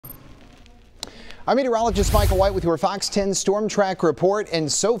I'm meteorologist Michael White with your Fox 10 Storm Track report.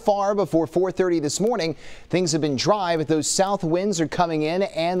 And so far before 4:30 this morning, things have been dry, but those south winds are coming in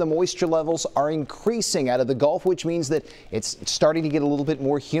and the moisture levels are increasing out of the Gulf, which means that it's starting to get a little bit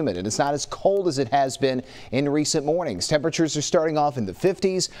more humid and it's not as cold as it has been in recent mornings. Temperatures are starting off in the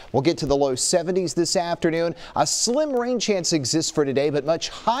 50s. We'll get to the low 70s this afternoon. A slim rain chance exists for today, but much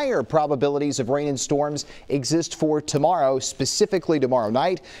higher probabilities of rain and storms exist for tomorrow, specifically tomorrow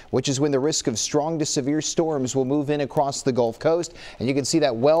night, which is when the risk of strong to severe storms will move in across the Gulf Coast. And you can see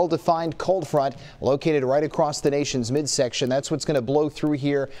that well-defined cold front located right across the nation's midsection. That's what's going to blow through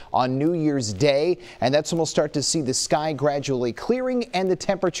here on New Year's Day. And that's when we'll start to see the sky gradually clearing and the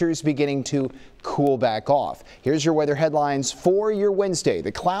temperatures beginning to cool back off. Here's your weather headlines for your Wednesday.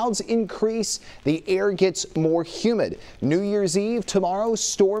 The clouds increase, the air gets more humid. New Year's Eve tomorrow,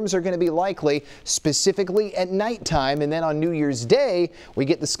 storms are going to be likely, specifically at nighttime, and then on New Year's Day we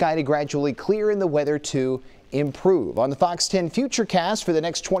get the sky to gradually clear and the weather to improve. On the Fox 10 Futurecast for the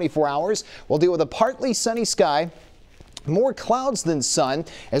next 24 hours, we'll deal with a partly sunny sky. More clouds than sun.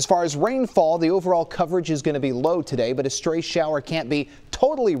 As far as rainfall, the overall coverage is going to be low today, but a stray shower can't be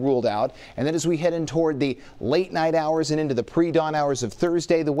totally ruled out. And then as we head in toward the late night hours and into the pre-dawn hours of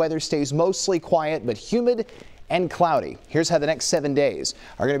Thursday, the weather stays mostly quiet but humid and cloudy. Here's how the next 7 days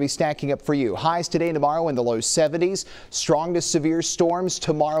are going to be stacking up for you. Highs today and tomorrow in the low 70s. Strong to severe storms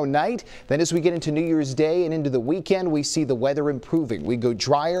tomorrow night. Then as we get into New Year's Day and into the weekend, we see the weather improving. We go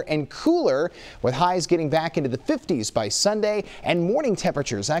drier and cooler with highs getting back into the 50s by Sunday and morning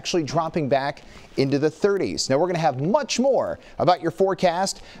temperatures actually dropping back into the 30s. Now we're going to have much more about your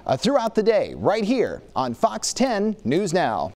forecast throughout the day right here on Fox 10 News Now.